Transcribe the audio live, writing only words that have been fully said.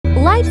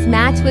Life's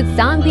match with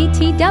Zombie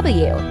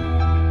TW.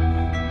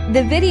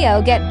 The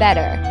video get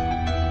better.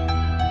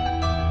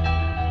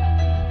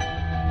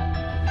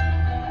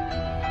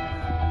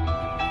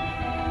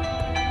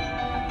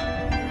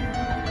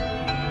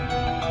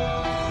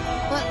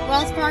 Look,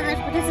 Wells Fargo is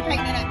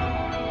participating in it.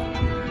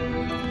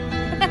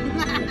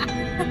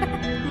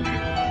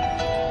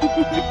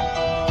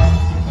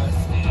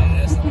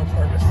 That's on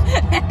purpose.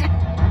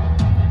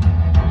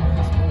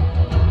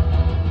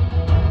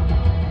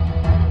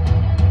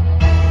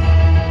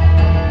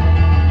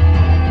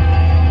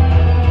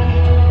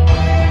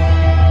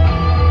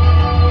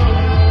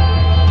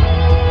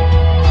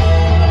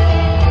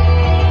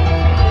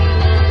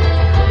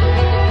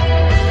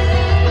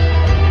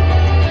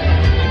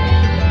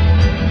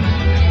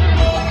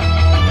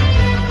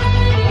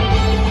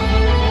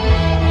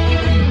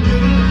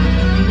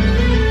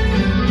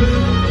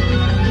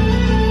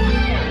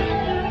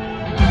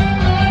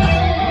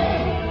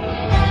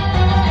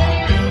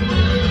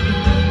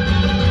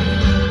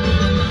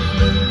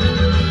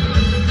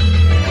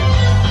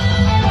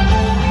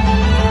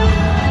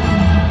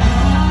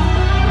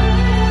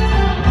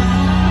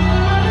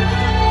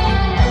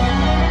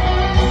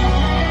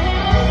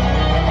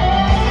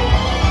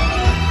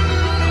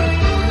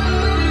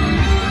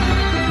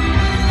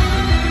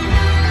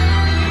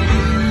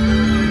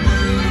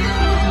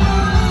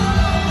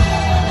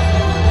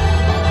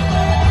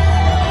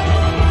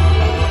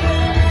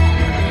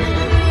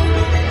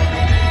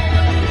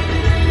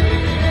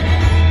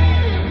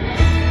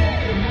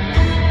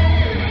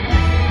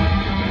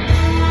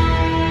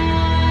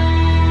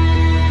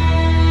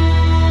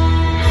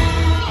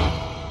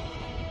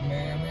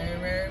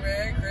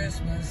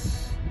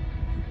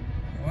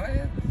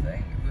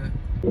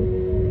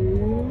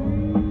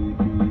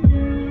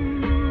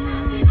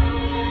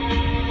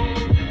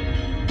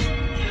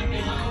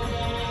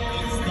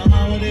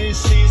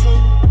 Season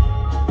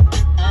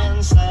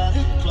and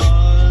Santa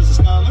Claus is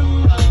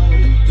coming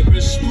round. The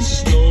Christmas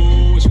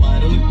snow is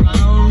white on the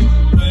ground.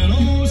 When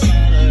old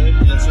Santa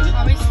gets his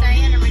Are we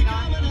staying or are we going?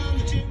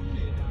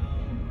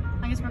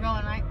 I guess we're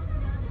going, right?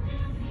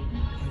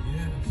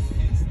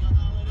 It's the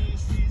holiday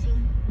season.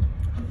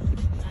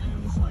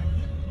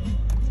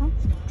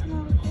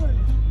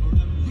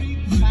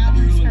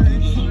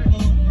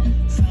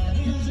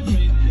 Santa's a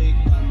great big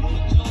bundle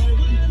of joy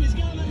when he's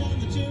coming down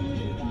the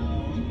chimney down.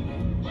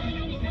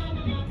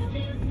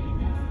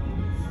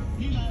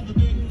 He'll have a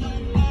big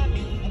fat pack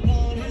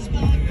upon his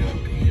back,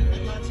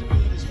 and lots of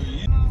goodies for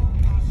you.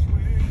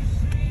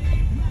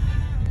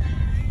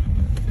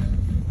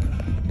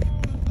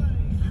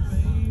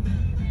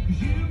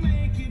 You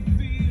make it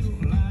feel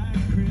like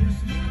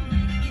Christmas.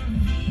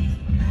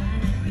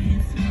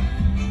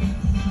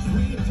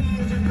 Sweet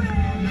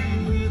gingerbread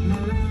with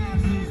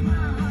molasses, my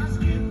heart's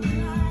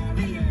skipping out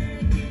the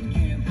edge.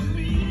 Can't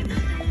believe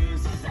that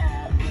this is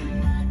happening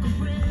like a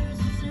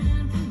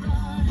present from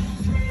God.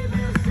 Sleigh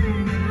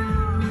singing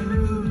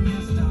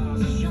hallelujah,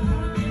 stars are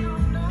shining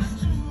on us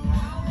too. I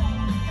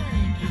wanna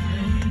thank you,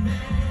 baby.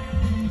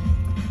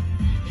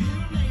 You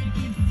make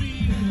it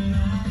feel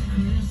like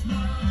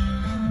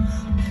Christmas.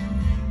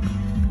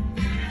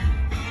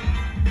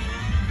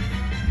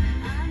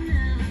 I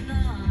never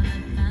thought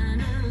I'd find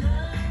a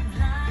love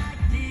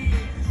like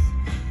this,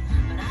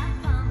 but I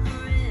found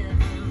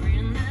forever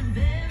in that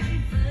very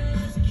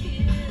first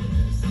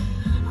kiss.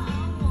 I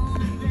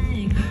wanna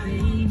thank you,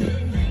 baby.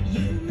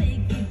 You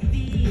make it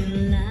feel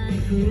like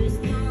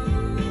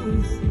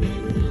Christmas. Oh,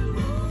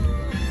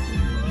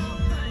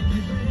 thank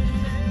you,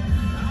 baby.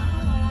 I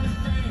wanna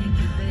thank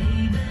you,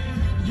 baby.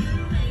 You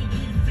make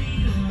it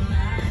feel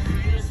like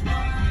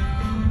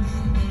Christmas.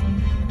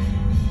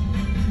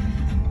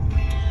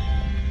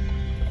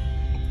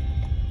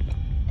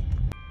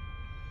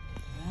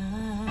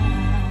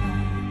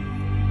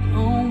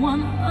 Don't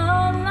want a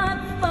lot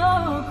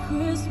for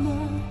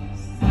Christmas.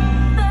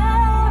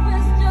 There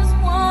is just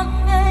one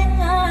thing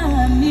I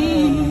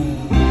need.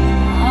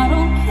 I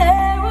don't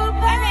care about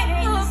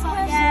the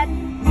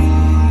presents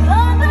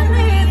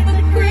underneath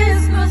the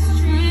Christmas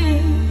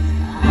tree.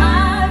 I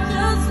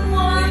just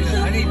want to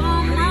I need my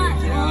own.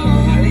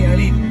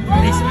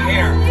 some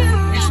air. I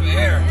need some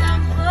air.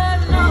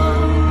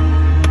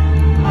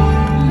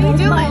 What are you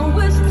doing?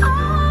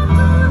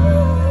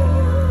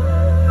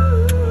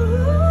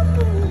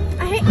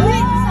 I hate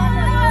Christmas.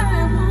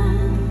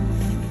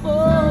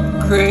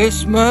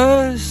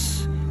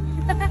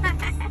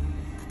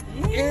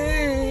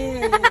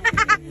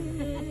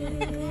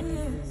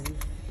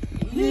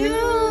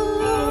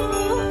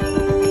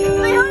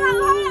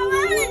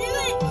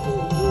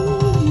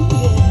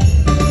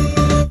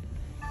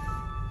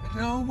 I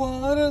don't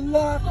want a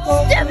lot of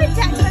Stupid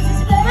text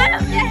messages. I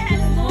don't get it.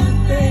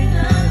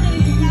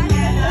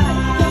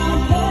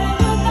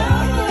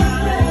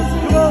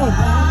 Come on,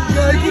 you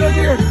gotta get up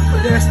here.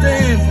 Yeah,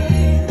 stand.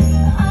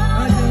 I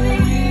don't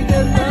need a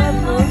lot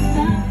of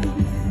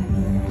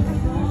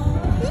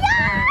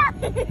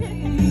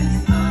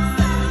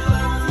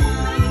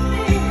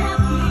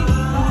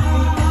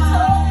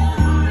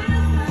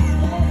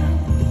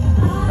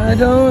I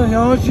don't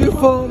want you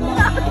for me.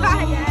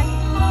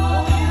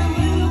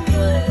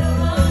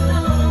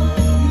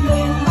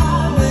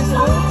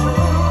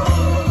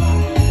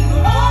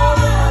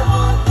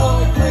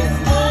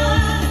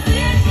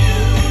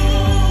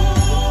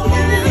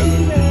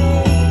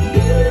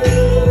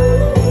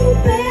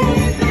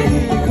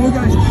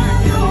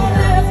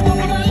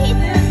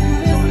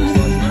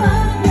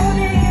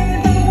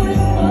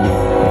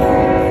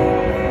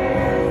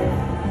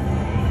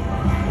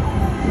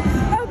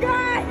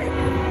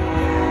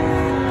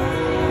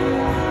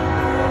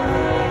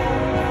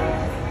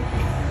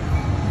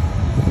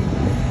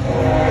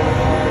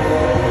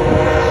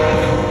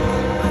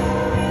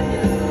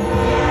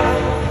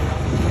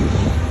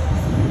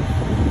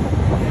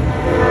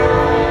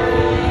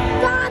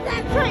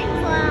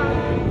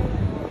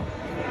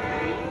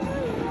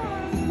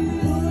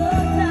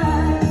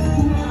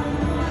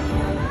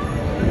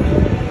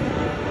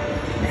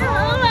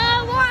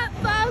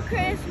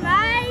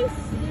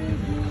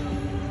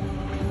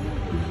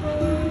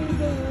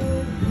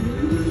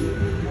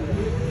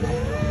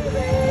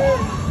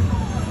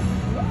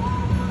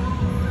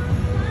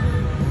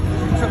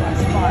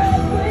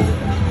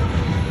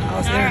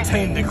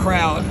 enjoying the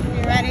crowd.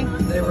 You ready?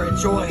 They were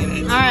enjoying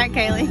it. All right,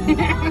 Kaylee.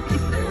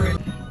 They were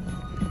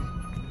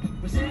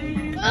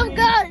Oh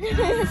God,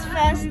 it's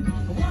fast.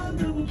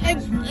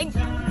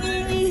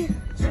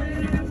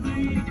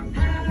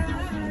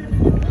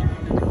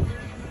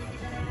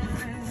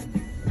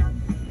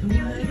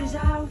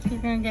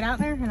 You're gonna get out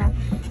there or no?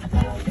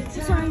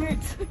 This one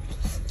hurts.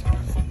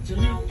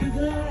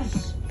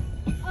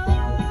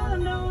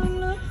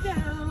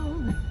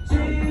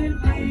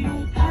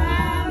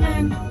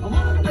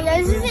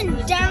 Okay, this is in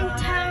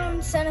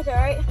downtown Seneca,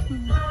 right?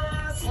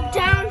 It's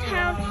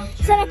downtown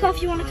Seneca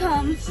if you want to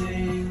come.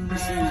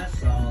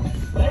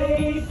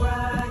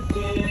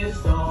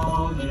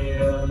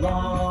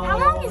 How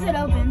long is it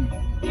open?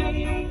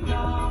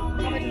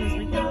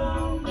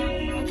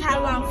 Like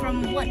how long?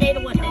 From what day to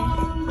what day?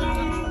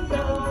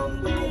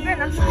 Fair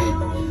enough.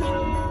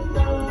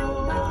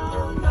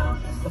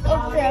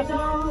 Oh crap.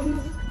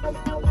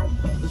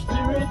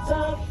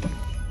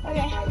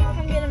 Okay,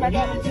 I'm getting back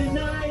up.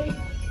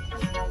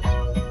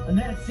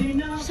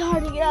 It's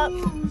hard to get up.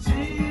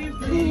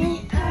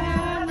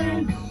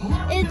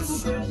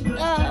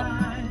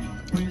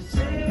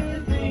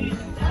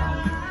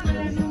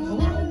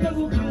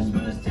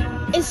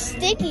 It's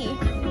sticky.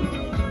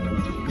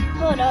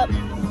 Hold up.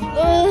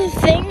 The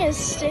thing is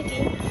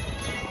sticky.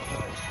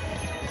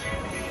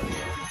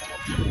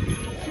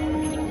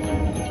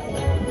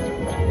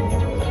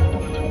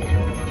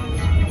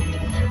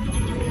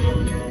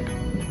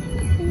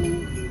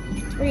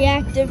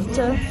 Reactive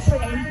to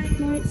friggin'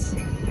 noise.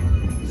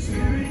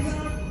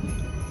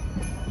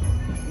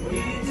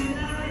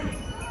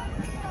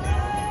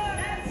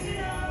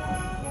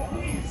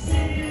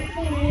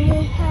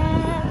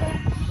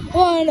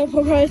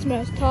 Wonderful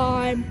Christmas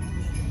time.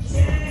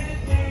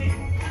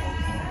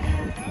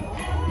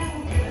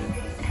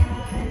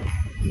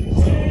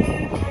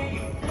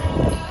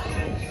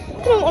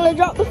 I don't want to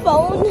drop the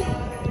phone.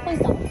 Please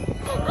don't.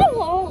 I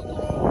won't.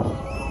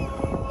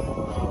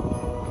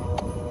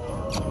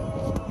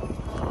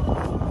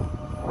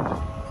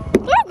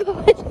 Oh God.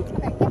 Okay,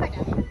 get back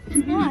down.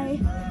 Why?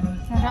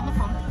 Can I drop the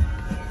phone?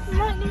 I'm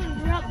not gonna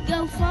drop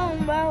your phone,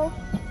 bro.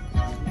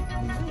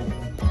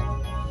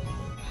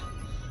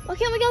 Why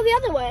can't we go the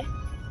other way?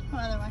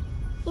 What other way?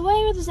 The way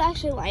where there's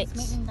actually lights.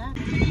 Making that.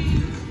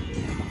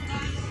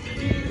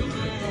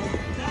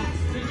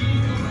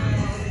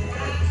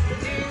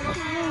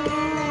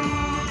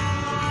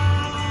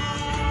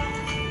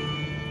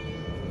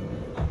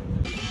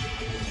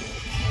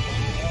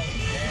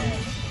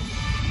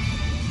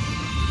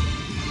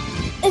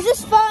 Is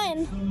this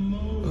fun?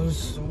 It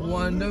was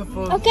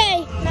wonderful.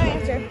 Okay, no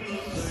answer.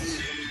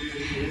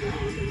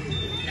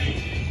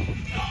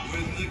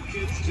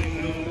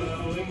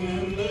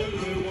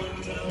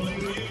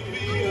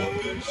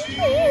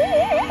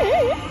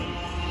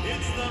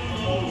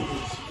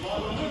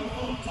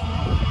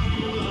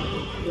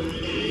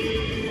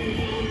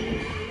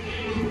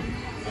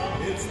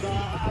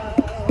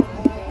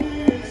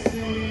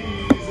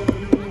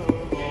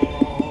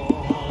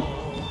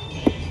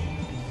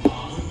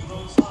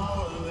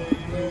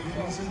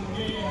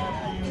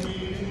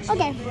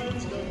 Okay.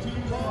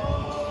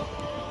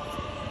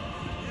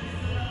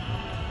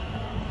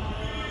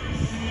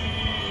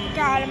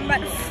 God, I'm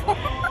about to fall.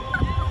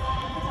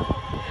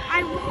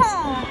 I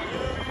won't.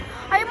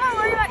 I'm not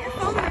worried about your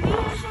phone.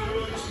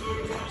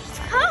 It's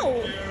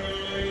cold.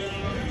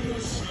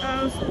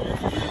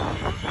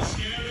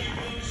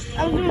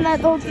 I was doing that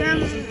the whole time.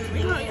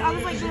 I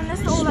was like doing this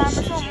the whole time or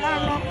something. I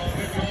don't know.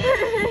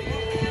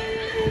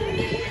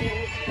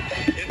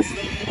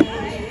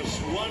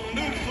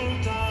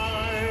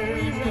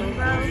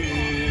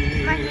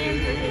 My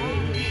hands are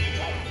getting...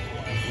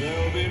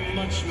 There'll be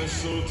much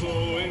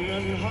mistletoeing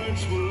and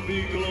hearts will be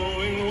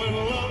glowing when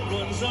loved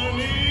ones are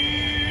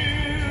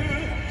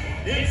near.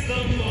 It's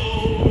the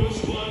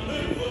most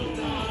wonderful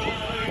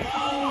time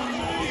of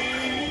the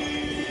year.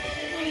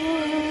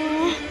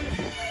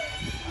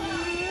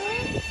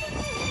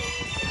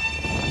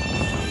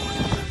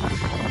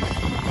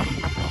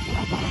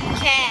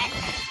 Cat.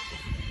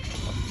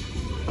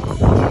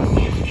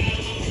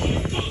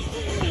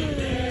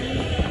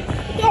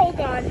 Oh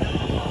God.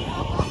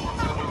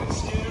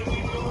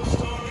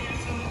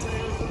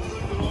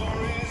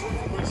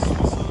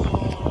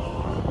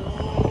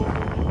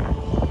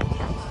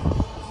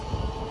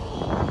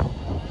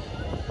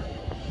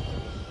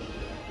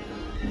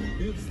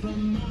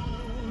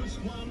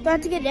 Do I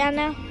have to get down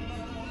now?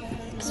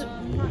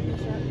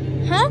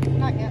 Huh?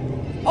 Not yet.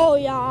 Oh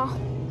yeah.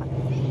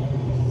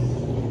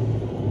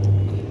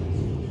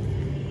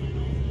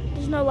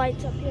 There's no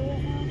lights up here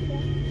right now.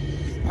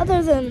 So.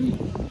 Other than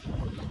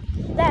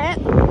that.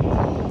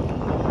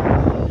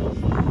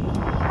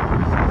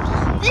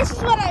 This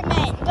is what I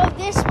meant. Go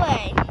this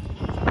way.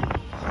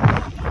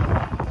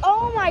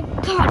 Oh my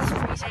God, it's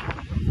freezing.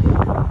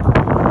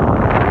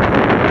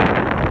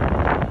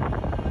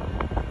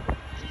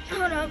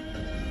 Hold up.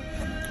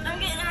 I'm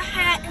getting a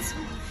hat and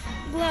some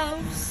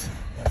gloves.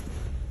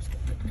 Just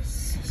gonna put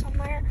this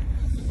somewhere.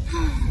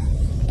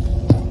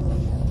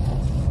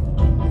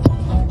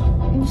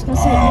 I'm just gonna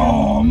sit.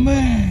 Oh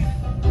man.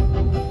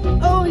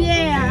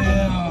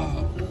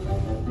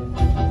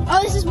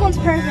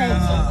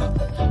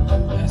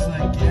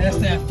 That's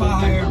that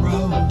fire,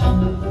 bro.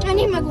 I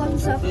need my gloves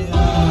and stuff. Yeah.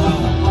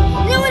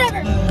 No,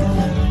 whatever.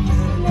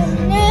 Na,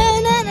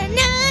 na, na,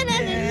 na, na,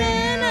 na,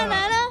 na,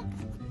 na, na.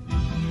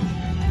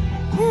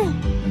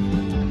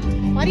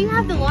 Why do you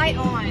have the light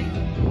on?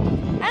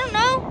 I don't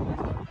know.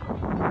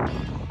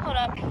 Hold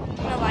up.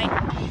 No light.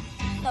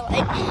 No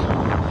light.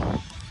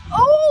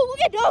 Oh,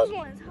 look at those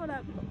ones. Hold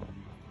up.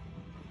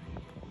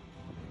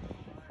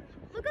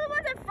 Look at the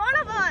ones in front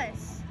of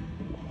us.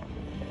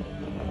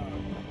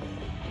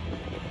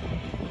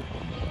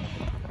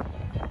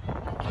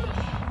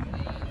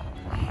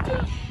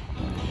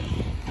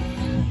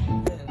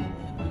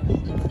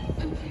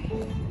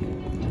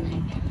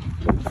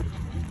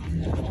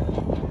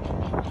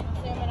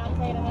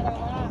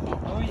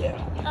 Oh yeah.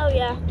 Oh,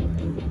 yeah.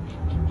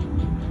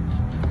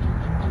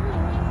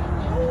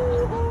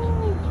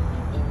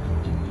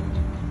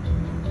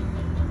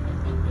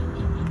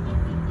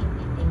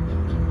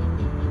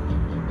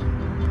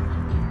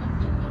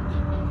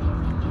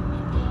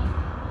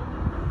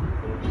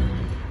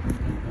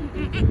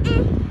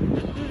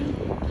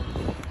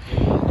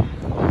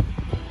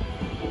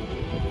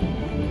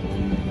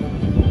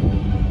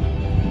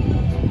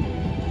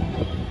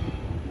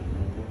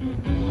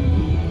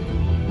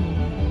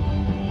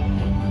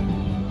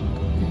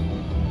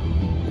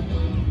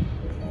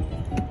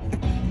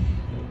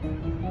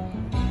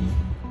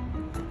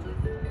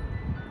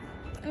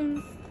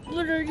 I'm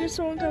literally just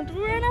so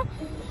uncomfortable right now.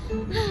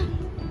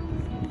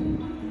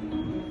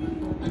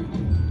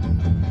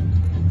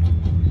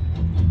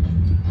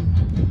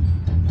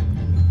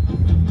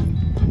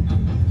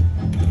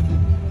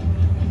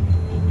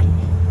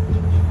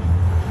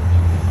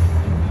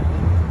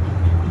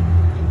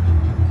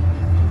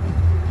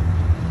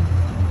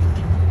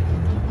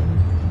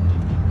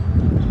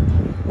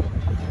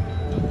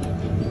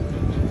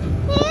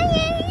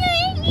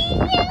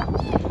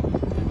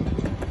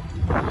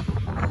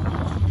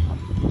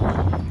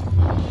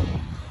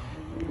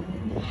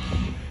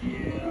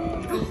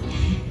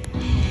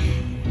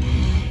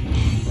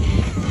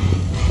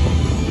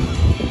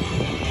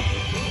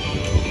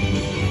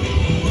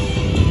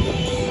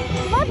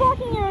 Am I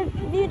blocking your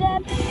view,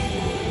 Dad?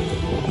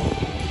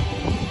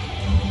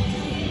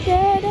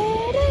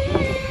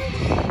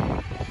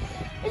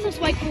 This looks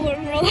way cooler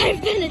in real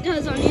life than it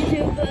does on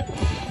YouTube, but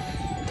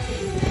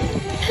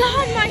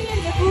God, my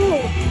hands are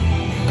cool.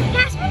 Can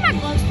I spin my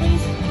gloves, please?